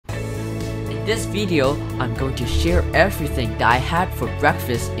this video, I'm going to share everything that I had for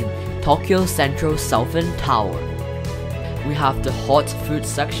breakfast in Tokyo Central Southern Tower. We have the hot food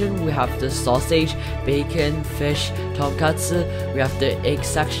section, we have the sausage, bacon, fish, tonkatsu, we have the egg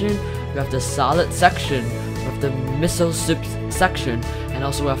section, we have the salad section, we have the miso soup section, and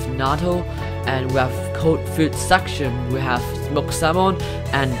also we have natto, and we have cold food section, we have smoked salmon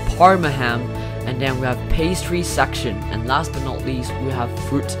and parma ham, and then we have pastry section, and last but not least we have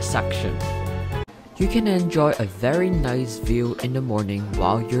fruit section. You can enjoy a very nice view in the morning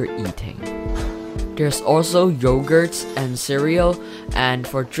while you're eating. There's also yogurts and cereal, and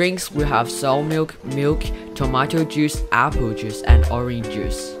for drinks we have soy milk, tomato juice, apple juice, and orange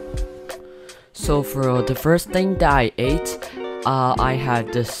juice. So for the first thing that I ate, I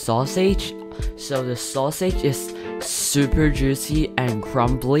had the sausage. So the sausage is super juicy and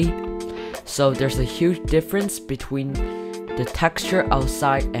crumbly. So there's a huge difference between the texture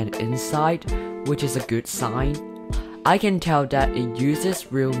outside and inside, which is a good sign. I can tell that it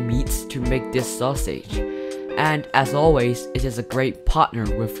uses real meats to make this sausage, and as always it is a great partner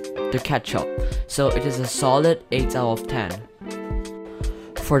with the ketchup, so it is a solid 8 out of 10.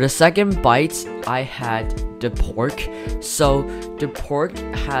 For the second bite, I had the pork. So the pork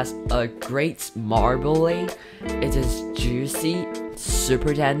has a great marbling. It is juicy,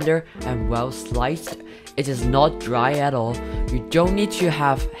 super tender, and well sliced. It is not dry at all. You don't need to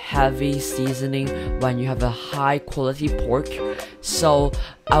have heavy seasoning when you have a high quality pork. So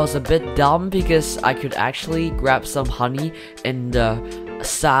I was a bit dumb because I could actually grab some honey in the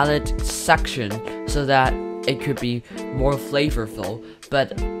salad section so that it could be more flavorful.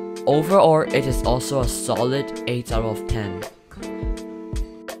 But overall, it is also a solid 8 out of 10.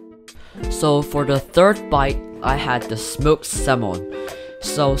 So for the third bite, I had the smoked salmon.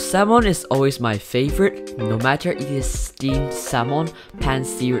 So salmon is always my favorite, no matter it is steamed salmon,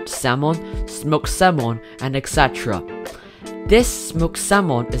 pan-seared salmon, smoked salmon, and etc. This smoked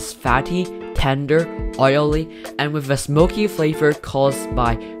salmon is fatty, tender, oily, and with a smoky flavor caused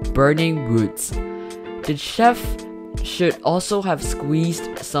by burning woods. The chef should also have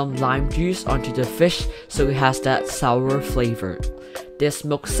squeezed some lime juice onto the fish so it has that sour flavor. This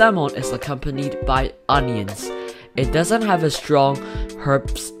smoked salmon is accompanied by onions. It doesn't have a strong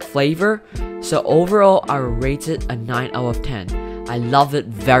herbs flavor, so overall I rate it a 9 out of 10. I love it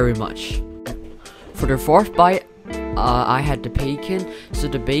very much. For the fourth bite, I had the bacon. So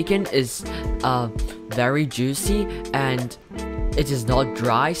the bacon is very juicy and it is not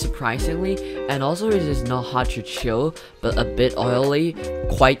dry, surprisingly, and also it is not hard to chew, but a bit oily,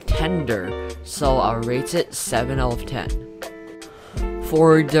 quite tender, so I rate it 7 out of 10.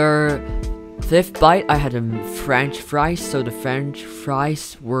 For the fifth bite, I had French fries. So the French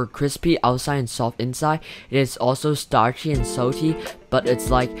fries were crispy outside and soft inside. It is also starchy and salty, but it's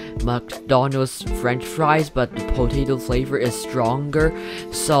like McDonald's French fries, but the potato flavor is stronger.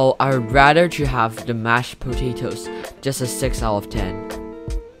 So I would rather to have the mashed potatoes, just a 6 out of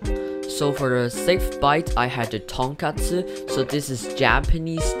 10. So for the sixth bite, I had the tonkatsu. So this is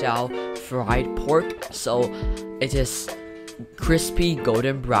Japanese style fried pork. So it is crispy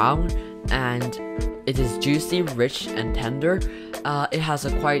golden brown, and it is juicy, rich, and tender. It has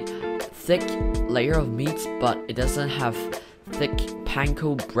a quite thick layer of meat, but it doesn't have thick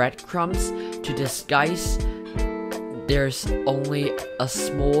panko breadcrumbs to disguise. There's only a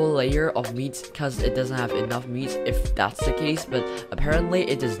small layer of meat because it doesn't have enough meat, if that's the case, but apparently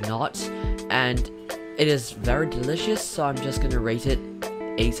it is not, and it is very delicious, so I'm just gonna rate it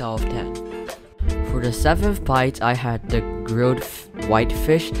 8 out of 10. For the seventh bite, I had the grilled white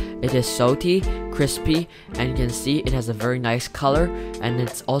fish. It is salty, crispy, and you can see it has a very nice color, and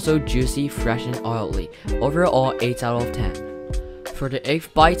it's also juicy, fresh, and oily. Overall, 8 out of 10. For the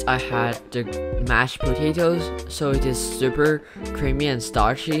eighth bite, I had the mashed potatoes. So it is super creamy and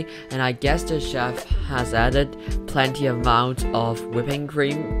starchy, and I guess the chef has added plenty amount of whipping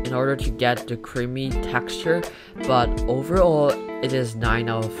cream in order to get the creamy texture, but overall it is 9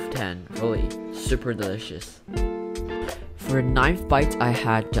 out of 10. Really super delicious. For the ninth bite, I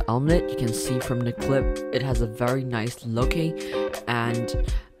had the omelet. You can see from the clip it has a very nice looking, and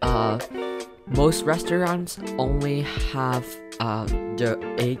most restaurants only have the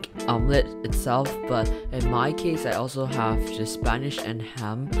egg omelet itself, but in my case I also have the Spanish and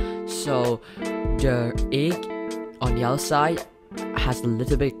ham. So the egg on the outside has a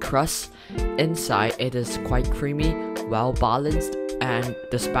little bit crust. Inside it is quite creamy, well balanced, and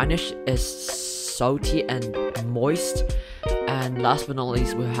the Spanish is salty and moist. And last but not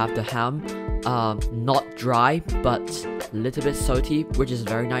least, we have the ham, not dry but a little bit salty, which is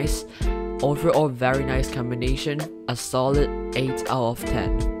very nice. Overall, very nice combination, a solid 8 out of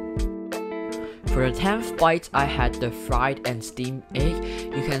 10. For the 10th bite, I had the fried and steamed egg.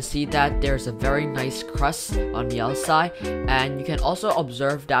 You can see that there's a very nice crust on the outside, and you can also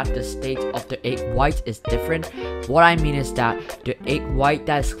observe that the state of the egg white is different. What I mean is that the egg white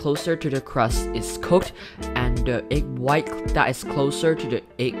that is closer to the crust is cooked, and the egg white that is closer to the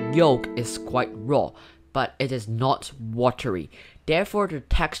egg yolk is quite raw, but it is not watery. Therefore, the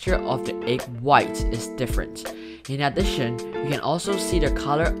texture of the egg white is different. In addition, you can also see the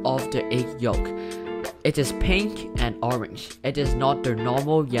color of the egg yolk. It is pink and orange. It is not the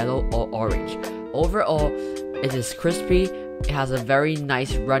normal yellow or orange. Overall, it is crispy. It has a very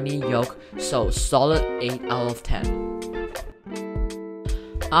nice runny yolk, so solid 8 out of 10.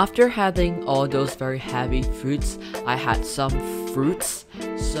 After having all those very heavy foods, I had some fruits.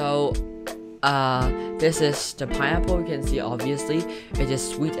 So this is the pineapple. You can see obviously it is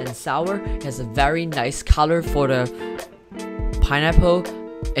sweet and sour. It has a very nice color for the pineapple.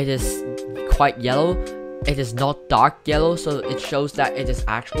 It is quite yellow. It is not dark yellow, so it shows that it is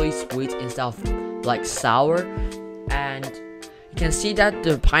actually sweet instead of like sour. And you can see that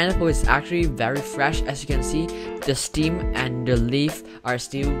the pineapple is actually very fresh. As you can see, the stem and the leaf are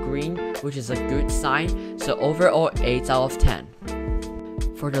still green, which is a good sign. So overall 8 out of 10.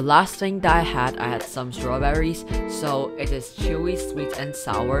 For the last thing that I had some strawberries. So it is chewy, sweet and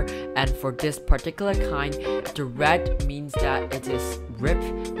sour, and for this particular kind, the red means that it is ripe,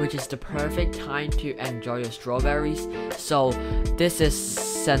 which is the perfect time to enjoy your strawberries. So this is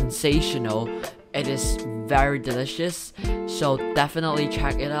sensational. It is very delicious, so definitely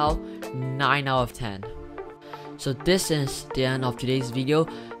check it out. 9 out of 10. So this is the end of today's video.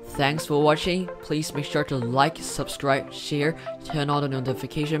 Thanks for watching. Please make sure to like, subscribe, share, turn on the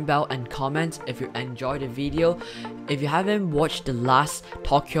notification bell and comment if you enjoyed the video. If you haven't watched the last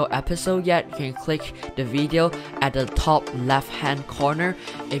Tokyo episode yet, you can click the video at the top left hand corner.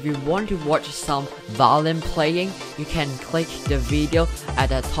 If you want to watch some violin playing, you can click the video at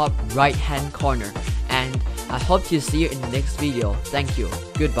the top right hand corner. And I hope to see you in the next video. Thank you.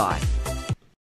 Goodbye.